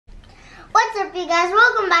What's up, you guys?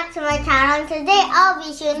 Welcome back to my channel, and today I'll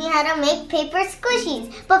be showing you how to make paper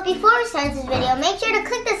squishies. But before we start this video, make sure to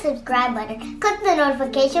click the subscribe button, click the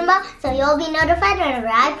notification bell so you'll be notified whenever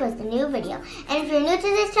I post a new video. And if you're new to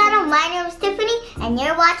this channel, my name is Tiffany and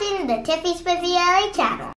you're watching the Tiffy Spiffy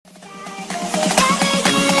channel.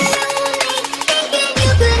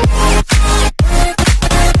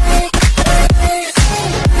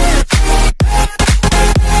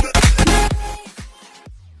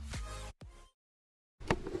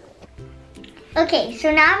 Okay,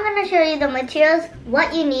 so now I'm going to show you the materials,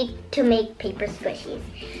 what you need to make paper squishies.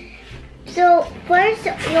 So first,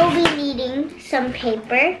 you'll be needing some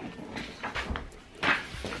paper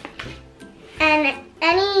and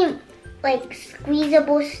any like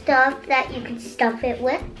squeezable stuff that you can stuff it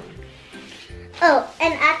with. Oh,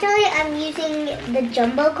 and actually I'm using the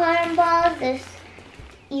jumbo cotton balls, this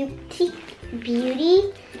Boutique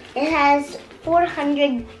Beauty. It has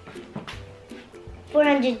 400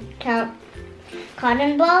 count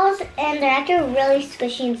cotton balls, and they're actually really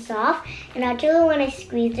squishy and soft, and actually when I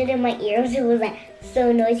squeezed it in my ears it was like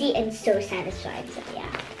so noisy and so satisfying, so yeah.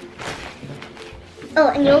 Oh,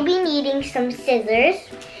 and you'll be needing some scissors,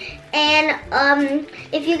 and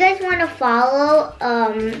if you guys want to follow,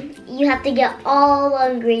 you have to get all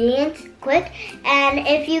the ingredients quick, and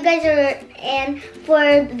if you guys are, and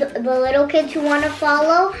for the little kids who want to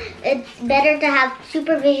follow, it's better to have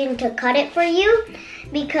supervision to cut it for you,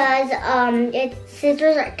 because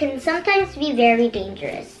scissors can sometimes be very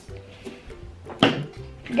dangerous.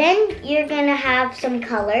 Then you're gonna have some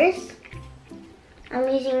colors. I'm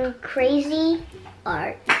using Crazy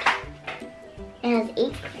Art. It has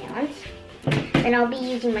 8 crayons. And I'll be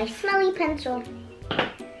using my smelly pencil.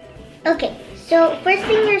 Okay, so first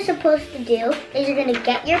thing you're supposed to do is you're gonna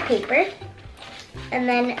get your paper, and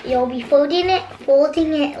then you'll be folding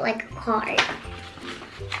it like a card.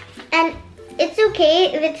 And it's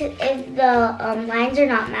okay if the lines are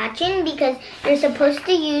not matching, because you're supposed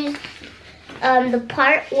to use the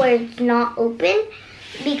part where it's not open.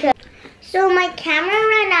 So my camera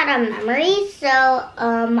ran out of memory, so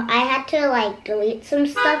I had to like delete some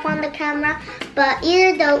stuff on the camera. But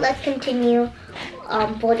either though, let's continue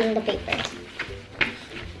folding the paper.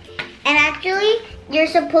 And actually, you're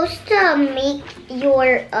supposed to make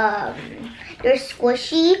your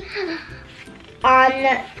squishy on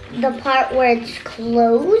the part where it's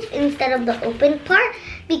closed instead of the open part,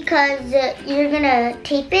 because you're gonna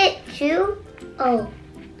tape it too. Oh,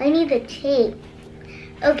 I need the tape.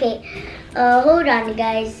 Okay, hold on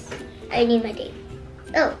guys, I need my tape.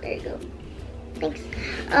 Oh, there you go, thanks.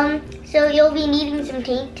 So you'll be needing some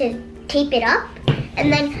tape to tape it up,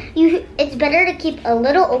 and then it's better to keep a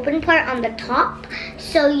little open part on the top,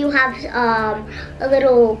 so you have a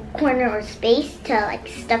little corner or space to like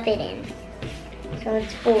stuff it in. So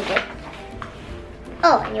let's fold it.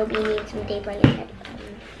 Oh, and you'll be needing some tape on your head.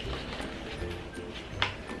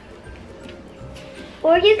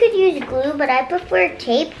 Or you could use glue, but I prefer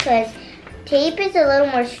tape because tape is a little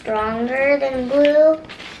more stronger than glue.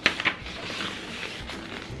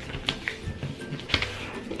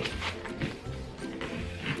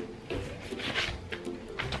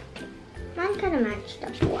 Mine kind of matched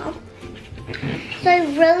up well. So I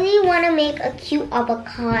really want to make a cute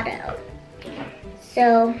avocado.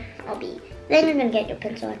 So then you're gonna get your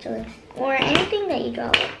pencil actually, or anything that you draw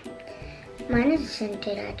with. Mine is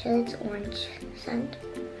scented actually, it's orange scent.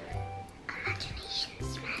 Imagination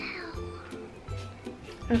smell.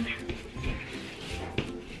 Okay.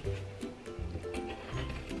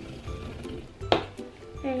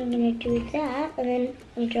 And I'm gonna do that, and then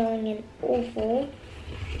I'm drawing an oval.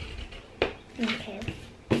 Okay.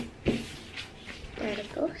 There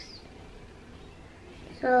it goes.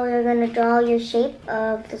 So you're gonna draw your shape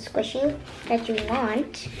of the squishy that you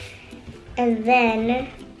want, and then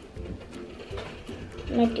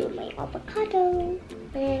I'm gonna do my avocado, and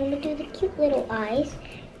then I'm gonna do the cute little eyes.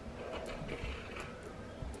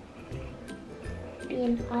 Be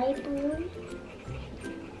an eye balloon.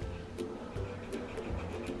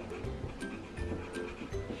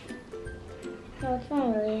 No, it's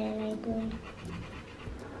not really an eye balloon.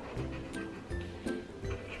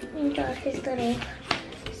 And draw this little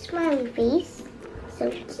smiley face, so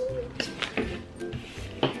cute.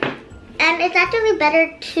 And it's actually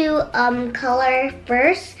better to color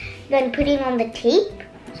first than putting on the tape.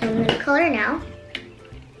 So I'm gonna color now.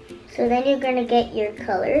 So then you're gonna get your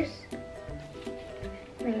colors.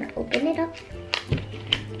 I'm gonna open it up.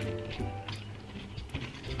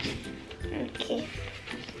 Okay.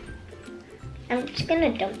 I'm just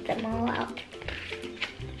gonna dump them all out.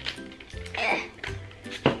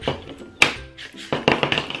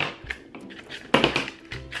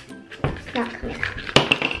 not coming out.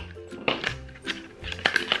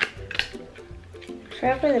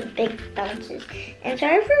 Sorry for the big bounces. And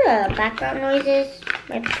sorry for the background noises.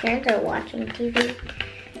 My parents are watching TV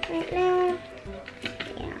right now.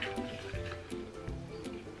 Yeah.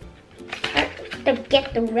 I have to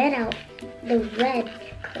get the red out. The red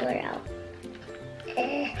color out.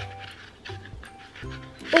 Oy.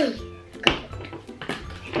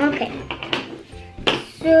 Okay.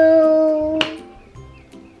 So,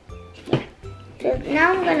 yeah. So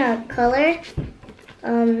now I'm gonna color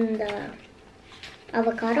the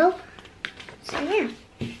avocado. So yeah.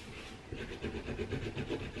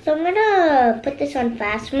 So I'm gonna put this on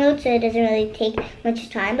fast mode so it doesn't really take much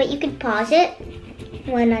time, but you can pause it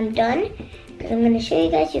when I'm done. Because I'm gonna show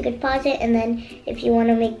you guys, you could pause it, and then if you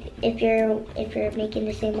wanna make, if you're making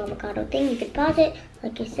the same avocado thing, you could pause it,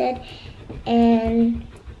 like I said, and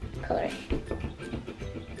color.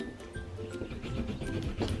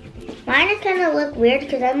 Mine is kind of look weird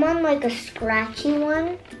because I'm on like a scratchy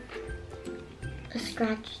one, a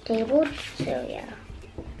scratch table. So yeah,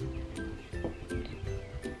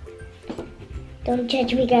 don't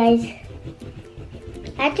judge me, guys.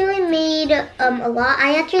 I actually made a lot.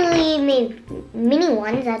 I actually made mini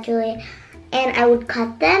ones actually, and I would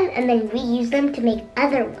cut them and then reuse them to make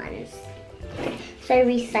other ones. So I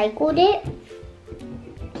recycled it.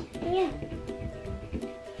 Yeah.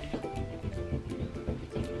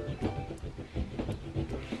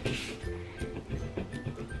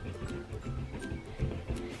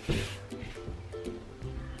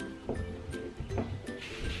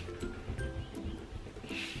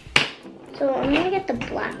 So I'm gonna get the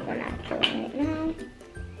black one actually right now.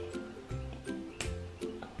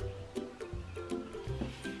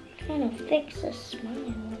 Trying to fix a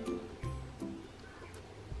smile.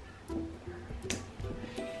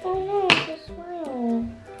 Oh no, it's a smile.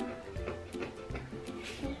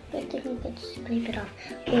 Good thing we could scrape it off.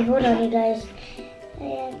 Okay, hold on, you guys.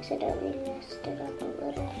 I accidentally messed it up a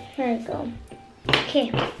little. There we go. Okay,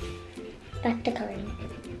 back to coloring.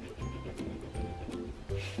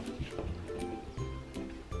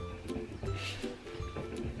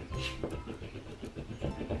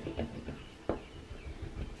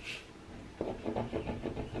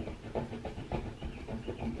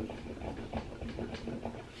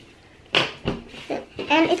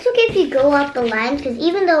 And it's okay if you go off the lines, because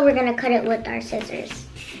even though we're gonna cut it with our scissors,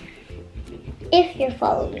 if you're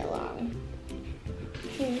following along.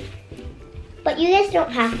 But you guys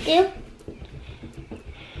don't have to.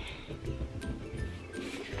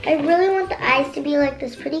 I really want the eyes to be like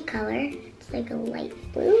this pretty color. It's like a light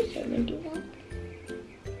blue, so I'm gonna do that.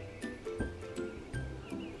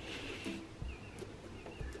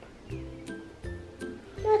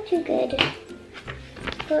 Not too good.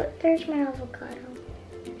 But there's my avocado.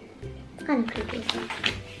 Kind of creepy.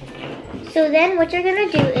 So then what you're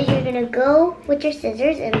gonna do is you're gonna go with your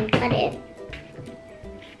scissors and cut it.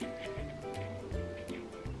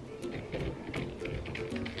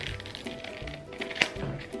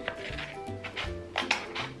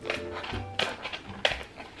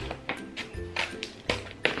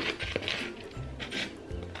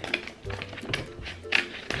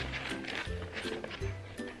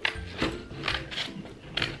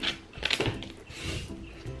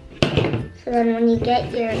 So then when you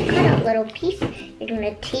get your cut out little piece, you're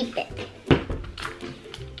gonna tape it.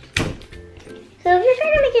 So if you're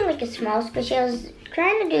trying to make it like a small squishy, I was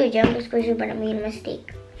trying to do a jumbo squishy, but I made a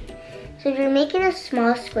mistake. So if you're making a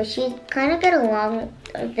small squishy, kind of get along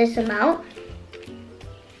this amount.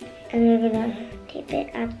 And you're gonna tape it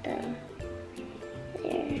at the,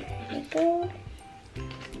 there you go.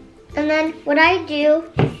 And then what I do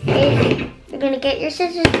is you're gonna get your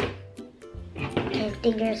scissors,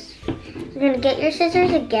 fingers. You're gonna get your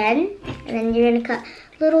scissors again, and then you're gonna cut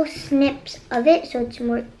little snips of it so it's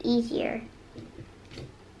more easier.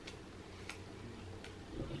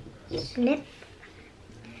 Snip.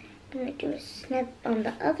 I'm gonna do a snip on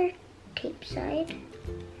the other tape side.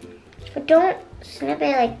 But don't snip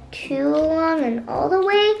it like too long and all the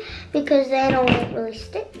way, because then it won't really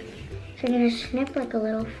stick. So you're gonna snip like a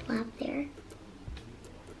little flap there.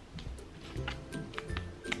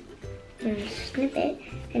 You're gonna snip it,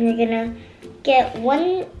 and you're gonna get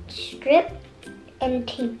one strip and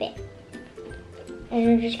tape it. And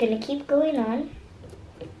you're just gonna keep going on.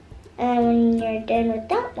 And when you're done with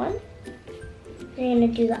that one, you're gonna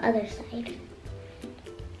do the other side.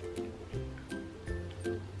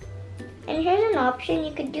 And here's an option,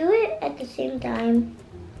 you could do it at the same time,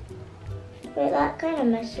 but that kind of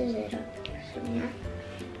messes it up. So, yeah.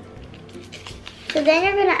 So then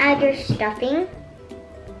you're gonna add your stuffing.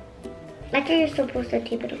 Actually, you're supposed to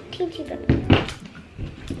tape it a teensy bit.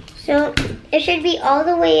 So So it should be all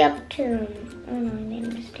the way up to, oh no, I made a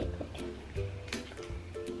mistake.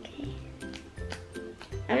 Okay.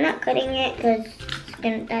 I'm not cutting it because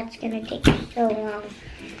that's gonna take so long.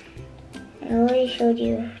 I already showed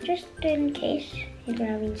you just in case you're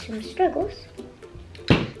having some struggles.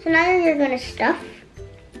 So now you're gonna stuff.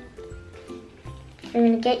 You're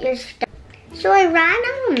gonna get your stuff. So I ran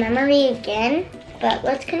out of memory again, but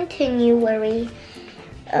let's continue where we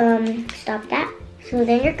stopped at. So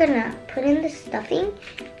then you're gonna put in the stuffing.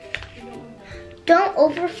 Don't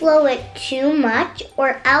overflow it too much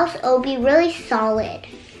or else it'll be really solid.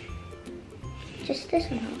 Just this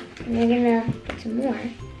amount. And you're gonna put some more.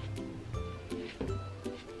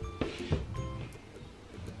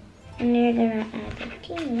 And you're gonna add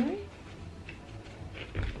 15 more.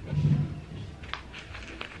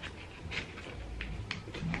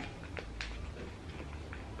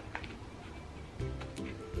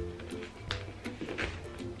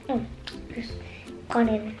 Oh, just got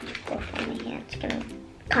in both of my hands. Gonna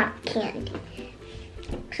cut candy.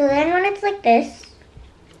 So then when it's like this,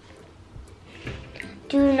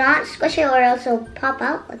 do not squish it or else it'll pop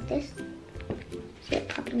out like this. See it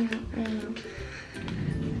popping out? I don't know.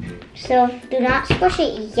 So do not squish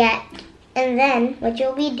it yet. And then what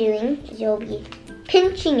you'll be doing is you'll be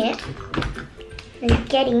pinching it and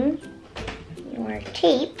getting your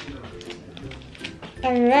tape.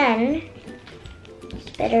 And then it's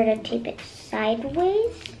better to tape it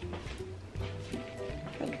sideways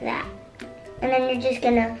like that. And then you're just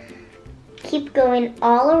gonna keep going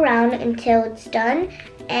all around until it's done.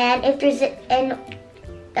 And if there's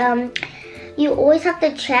you always have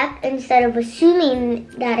to check instead of assuming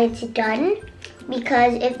that it's done,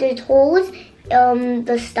 because if there's holes,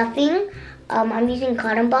 the stuffing, I'm using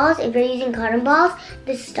cotton balls. If you're using cotton balls,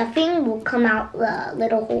 the stuffing will come out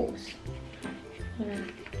little holes.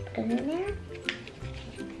 Put it in there.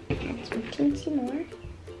 Add some teensy more.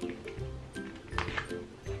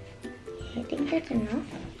 I think that's enough.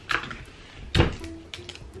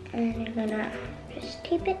 And then you're gonna just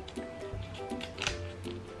tape it.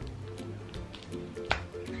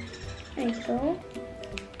 There you go.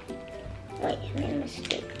 Wait, I made a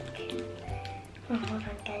mistake. Okay. Oh, hold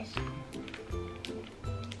on, guys.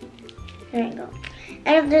 There you go.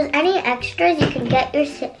 And if there's any extras, you can get your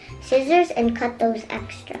scissors and cut those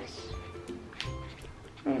extras.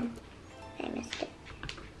 Oh, I missed it.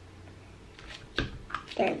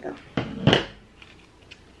 There you go.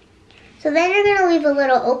 So then you're gonna leave a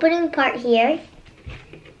little opening part here.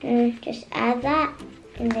 And just add that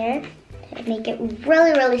in there. Make it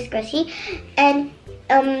really, really squishy. And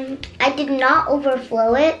I did not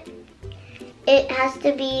overflow it. It has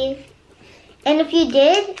to be, and if you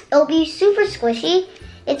did, it'll be super squishy.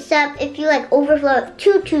 Except if you like overflow it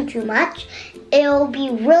too much, it'll be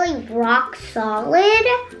really rock solid.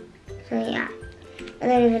 So yeah.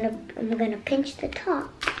 And then I'm gonna pinch the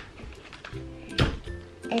top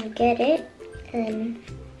and get it, and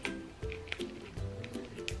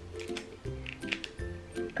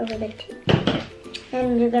over the tape.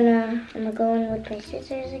 And I'm gonna go in with my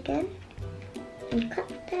scissors again and cut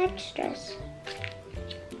the extras.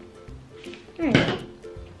 There you go.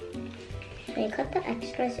 So you cut the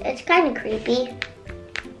extras. It's kind of creepy.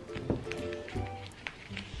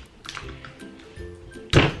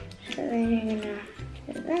 So then you're gonna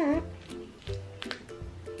do that.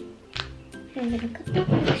 I'm gonna cut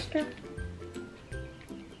the extra.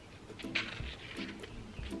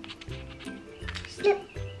 Snip.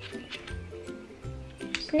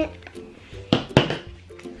 Snip.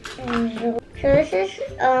 So this is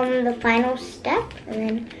the final step, and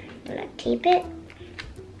then I'm gonna tape it,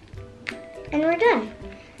 and we're done.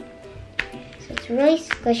 So it's really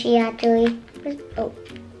squishy actually. Oh,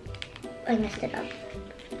 I messed it up.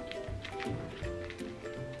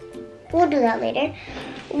 We'll do that later.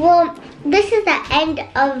 Well, this is the end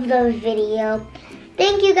of the video.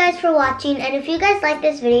 Thank you guys for watching, and if you guys like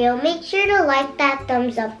this video, make sure to like that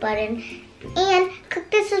thumbs up button and click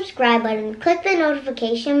the subscribe button, click the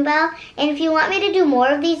notification bell, and if you want me to do more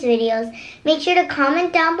of these videos, make sure to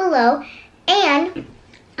comment down below, and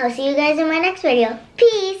I'll see you guys in my next video.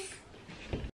 Peace!